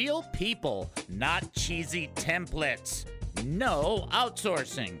with real people, not cheesy templates. No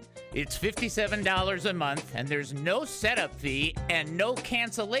outsourcing. It's $57 a month, and there's no setup fee and no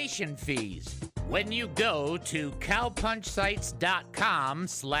cancellation fees. When you go to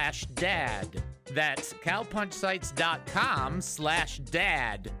cowpunchsites.com/dad. That's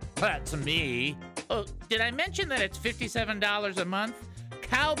cowpunchsites.com/dad. That's me. Oh, did I mention that it's $57 a month?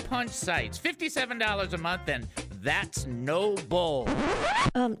 Cowpunch Sites, $57 a month, and that's no bull.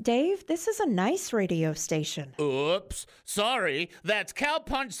 Dave, this is a nice radio station. Oops, sorry. That's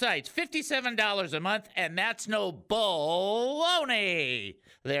Cowpunch Sites, $57 a month, and that's no baloney.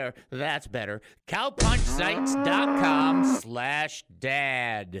 There, that's better.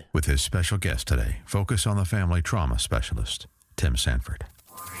 Cowpunchsites.com/dad. With his special guest today, focus on the family trauma specialist, Tim Sanford.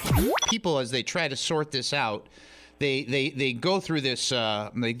 People, as they try to sort this out, they go through this,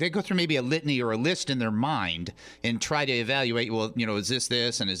 they go through maybe a litany or a list in their mind and try to evaluate, well, is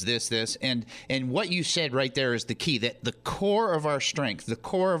this, and is this? And what you said right there is the key, that the core of our strength, the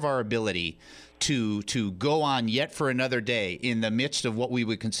core of our ability to go on yet for another day in the midst of what we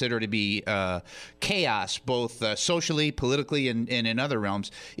would consider to be chaos, both socially, politically, and in other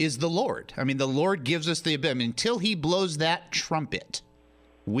realms, is the Lord. I mean, the Lord gives us the ability. Until he blows that trumpet,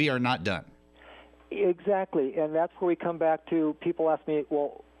 we are not done. Exactly, and that's where we come back to, people ask me,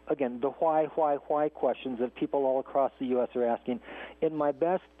 well, again, the why questions that people all across the U.S. are asking. And my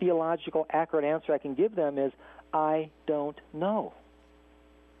best theological, accurate answer I can give them is, I don't know.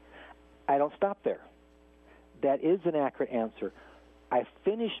 I don't stop there. That is an accurate answer. I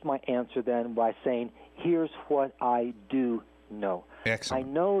finished my answer then by saying, here's what I do know. Excellent. I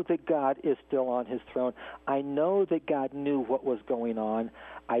know that God is still on his throne. I know that God knew what was going on.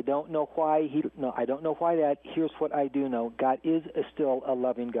 I don't know why I don't know why that. Here's what I do know. God is still a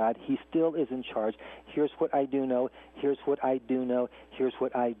loving God. He still is in charge. Here's what I do know. Here's what I do know. Here's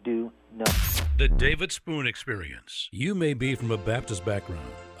what I do know. The David Spoon Experience. You may be from a Baptist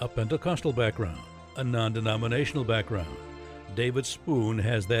background, a Pentecostal background, a non-denominational background. David Spoon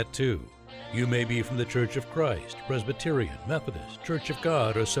has that too. You may be from the Church of Christ, Presbyterian, Methodist, Church of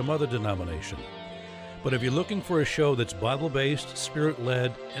God, or some other denomination. But if you're looking for a show that's Bible-based,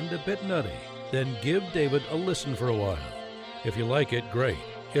 Spirit-led, and a bit nutty, then give David a listen for a while. If you like it, great.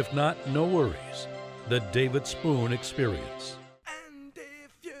 If not, no worries. The David Spoon Experience. And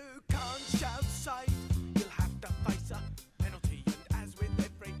if you can't shout sight, you'll have to face a penalty. And as with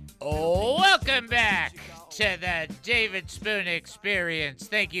every... Welcome back to the David Spoon Experience.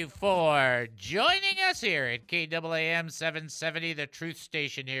 Thank you for joining us here at KAAM 770, the Truth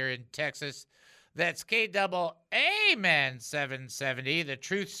Station here in Texas. That's KAAM 770, the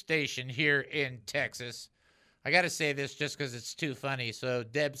Truth Station here in Texas. I got to say this just because it's too funny. So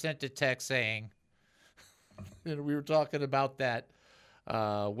Deb sent a text saying, and we were talking about that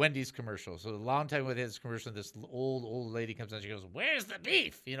Wendy's commercial. So a long time with his commercial, this old lady comes out. She goes, "Where's the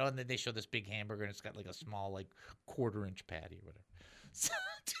beef?" And then they show this big hamburger, and it's got like a small, like quarter-inch patty or whatever. So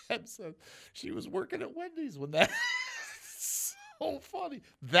Deb said she was working at Wendy's when that. So funny.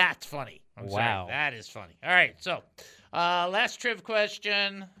 That's funny. Wow. Sorry. That is funny. All right. So, last triv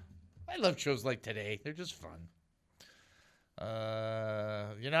question. I love shows like today. They're just fun.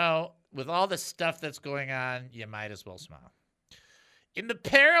 With all the stuff that's going on, you might as well smile. In the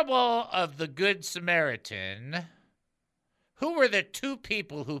parable of the Good Samaritan, who were the two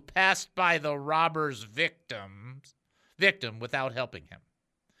people who passed by the robber's victim without helping him?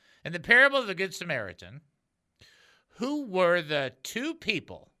 In the parable of the Good Samaritan, who were the two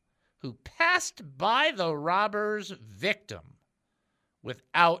people who passed by the robber's victim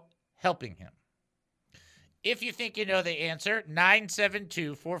without helping him? If you think you know the answer,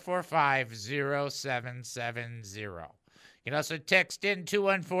 972-445-0770. You can also text in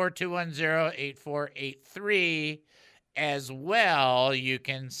 214-210-8483. As well, you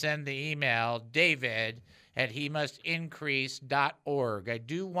can send the email, David at hemustincrease.org. I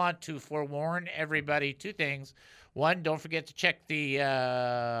do want to forewarn everybody 2 things. One, don't forget to check the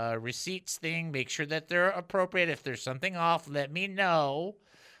receipts thing. Make sure that they're appropriate. If there's something off, let me know.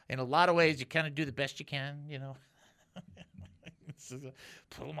 In a lot of ways, you kind of do the best you can, you know.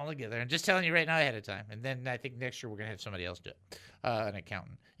 Put them all together. I'm just telling you right now ahead of time. And then I think next year we're going to have somebody else do it, an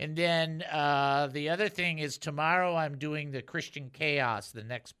accountant. And then the other thing is tomorrow I'm doing the Christian Chaos, the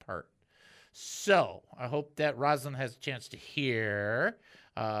next part. So I hope that Rosalind has a chance to hear,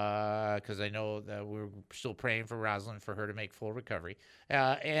 because I know that we're still praying for Rosalind for her to make full recovery.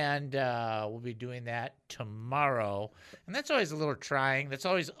 And we'll be doing that tomorrow. And that's always a little trying. That's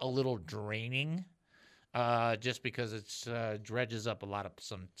always a little draining. Just because it's dredges up a lot of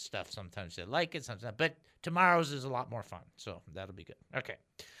some stuff. Sometimes they like it, sometimes, but tomorrow's is a lot more fun, so that'll be good. Okay,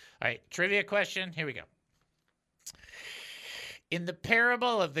 all right. Trivia question. Here we go. In the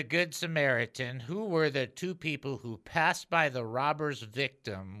parable of the Good Samaritan, who were the 2 people who passed by the robber's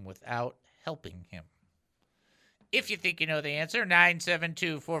victim without helping him? If you think you know the answer,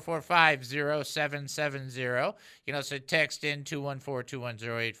 972-445-0770. You can also text in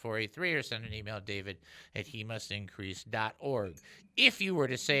 214-210-8483 or send an email, david@hemustincrease.org. If you were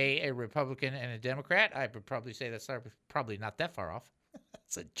to say a Republican and a Democrat, I would probably say that's probably not that far off.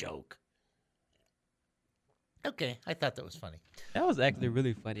 It's a joke. Okay, I thought that was funny. That was actually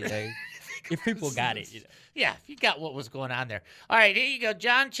really funny, Dave. If people got it, you know. Yeah, if you got what was going on there. All right, here you go.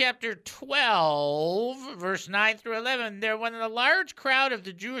 John chapter 12, verse 9 through 11. There, when a large crowd of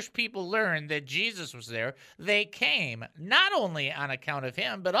the Jewish people learned that Jesus was there, they came, not only on account of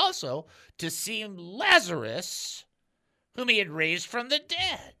him, but also to see Lazarus, whom he had raised from the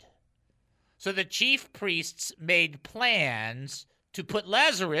dead. So the chief priests made plans to put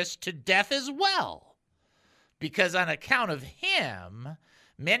Lazarus to death as well, because on account of him,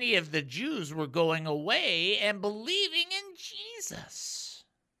 many of the Jews were going away and believing in Jesus.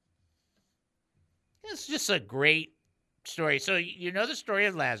 It's just a great story. So you know the story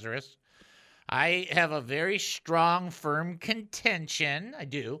of Lazarus. I have a very strong, firm contention, I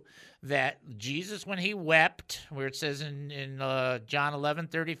do, that Jesus, when he wept, where it says in John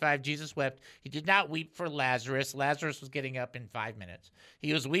 11:35, Jesus wept, he did not weep for Lazarus. Lazarus was getting up in 5 minutes.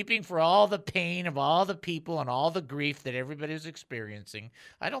 He was weeping for all the pain of all the people and all the grief that everybody was experiencing.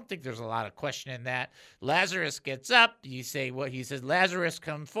 I don't think there's a lot of question in that. Lazarus gets up. You say what he says, Lazarus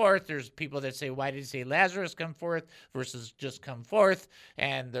come forth. There's people that say, why did he say Lazarus come forth versus just come forth?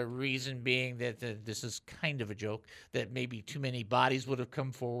 And the reason being that this is kind of a joke, that maybe too many bodies would have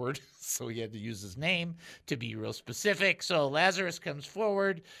come forward. So he had to use his name to be real specific. So Lazarus comes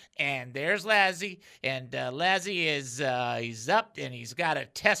forward, and there's Lazzy. And Lazzy is he's up, and he's got a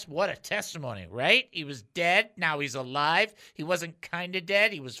test. What a testimony, right? He was dead. Now he's alive. He wasn't kind of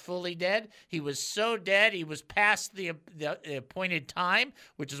dead. He was fully dead. He was so dead, he was past the appointed time,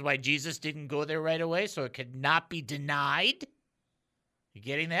 which is why Jesus didn't go there right away, so it could not be denied. You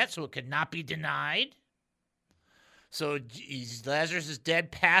getting that? So it could not be denied. So Lazarus is dead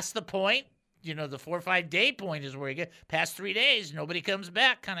past the point. You know, the 4 or 5 day point is where you get past 3 days. Nobody comes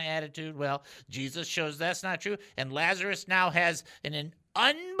back kind of attitude. Well, Jesus shows that's not true. And Lazarus now has an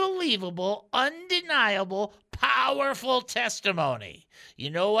unbelievable, undeniable, powerful testimony. You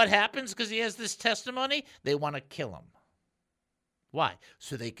know what happens because he has this testimony? They want to kill him. Why?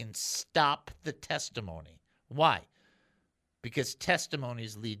 So they can stop the testimony. Why? Because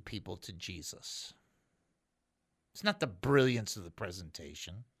testimonies lead people to Jesus. It's not the brilliance of the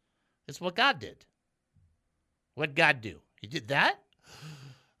presentation. It's what God did. What'd God do? He did that?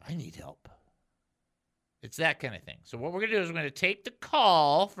 I need help. It's that kind of thing. So what we're going to do is we're going to take the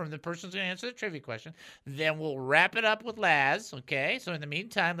call from the person who's going to answer the trivia question. Then we'll wrap it up with Laz, okay? So in the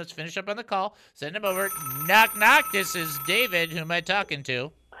meantime, let's finish up on the call. Send him over. Knock, knock. This is David. Who am I talking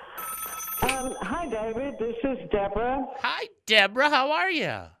to? Hi, David. This is Deborah. Hi, Deborah. How are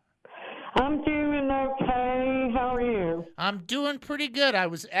you? I'm doing okay. How are you? I'm doing pretty good. I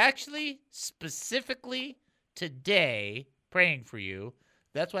was actually specifically today praying for you.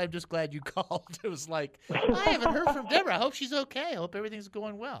 That's why I'm just glad you called. It was like, I haven't heard from Deborah. I hope she's okay. I hope everything's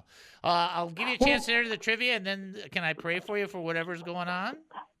going well. I'll give you a chance to enter the trivia, and then can I pray for you for whatever's going on?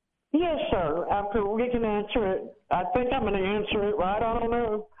 Yes, sir. We can answer it. I think I'm going to answer it right. I don't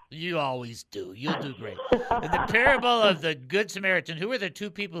know. You always do. You'll do great. In the parable of the Good Samaritan, who were the 2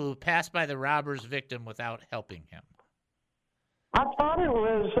 people who passed by the robber's victim without helping him? I thought it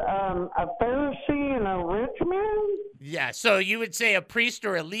was a Pharisee and a rich man. Yeah, so you would say a priest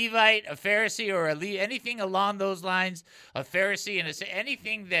or a Levite, a Pharisee or anything along those lines, a Pharisee and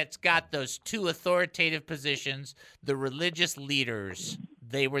anything that's got those 2 authoritative positions, the religious leaders,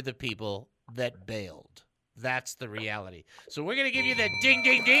 they were the people that bailed. That's the reality. So we're going to give you the ding,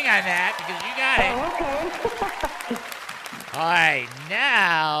 ding, ding on that because you got it. Okay. All right,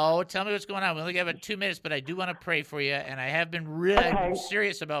 now tell me what's going on. We only got about 2 minutes, but I do want to pray for you, and I have been really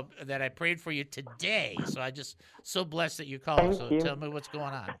serious about that. I prayed for you today, so I just so blessed that you called. Thank you. Tell me what's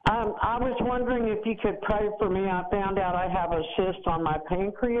going on. I was wondering if you could pray for me. I found out I have a cyst on my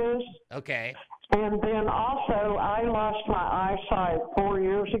pancreas. Okay. And then also, I lost my eyesight 4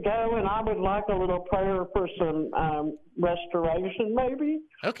 years ago, and I would like a little prayer for some restoration, maybe.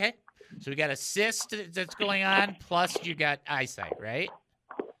 Okay. So we got a cyst that's going on, plus you got eyesight, right?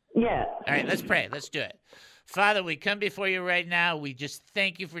 Yeah. All right, let's pray. Let's do it. Father, we come before you right now. We just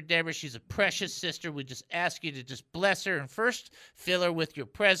thank you for Deborah. She's a precious sister. We just ask you to just bless her. And first, fill her with your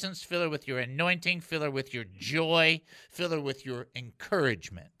presence, fill her with your anointing, fill her with your joy, fill her with your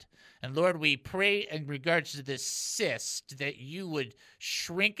encouragement. And Lord, we pray in regards to this cyst that you would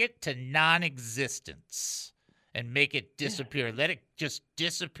shrink it to non-existence and make it disappear. Let it just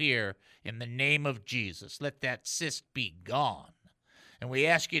disappear in the name of Jesus. Let that cyst be gone. And we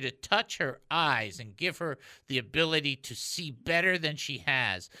ask you to touch her eyes and give her the ability to see better than she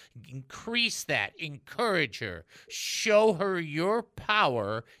has. Increase that. Encourage her. Show her your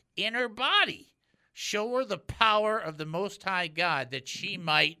power in her body. Show her the power of the Most High God that she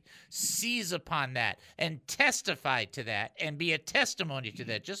might seize upon that and testify to that and be a testimony to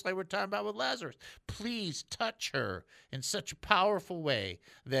that, just like we're talking about with Lazarus. Please touch her in such a powerful way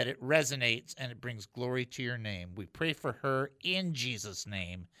that it resonates and it brings glory to your name. We pray for her in Jesus'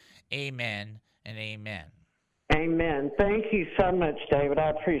 name. Amen and amen. Amen. Thank you so much, David. I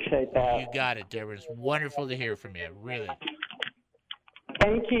appreciate that. You got it, Deborah. It's wonderful to hear from you, really.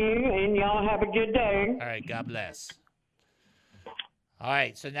 Thank you, and y'all have a good day. All right, God bless. All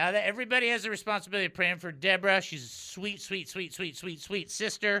right, so now that everybody has the responsibility of praying for Deborah, she's a sweet, sweet, sweet, sweet, sweet, sweet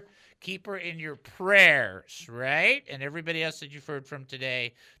sister. Keep her in your prayers, right? And everybody else that you've heard from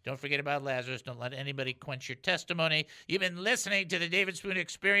today, don't forget about Lazarus. Don't let anybody quench your testimony. You've been listening to the David Spoon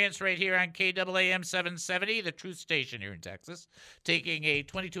Experience right here on KAAM 770, the truth station here in Texas. Taking a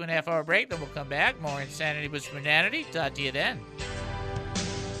 22-and-a-half-hour break, then we'll come back. More Insanity with Spoonanity. Talk to you then.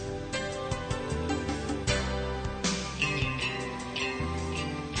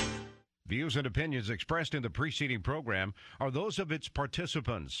 Views and opinions expressed in the preceding program are those of its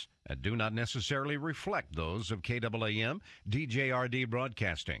participants and do not necessarily reflect those of KAAM, DJRD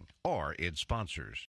Broadcasting, or its sponsors.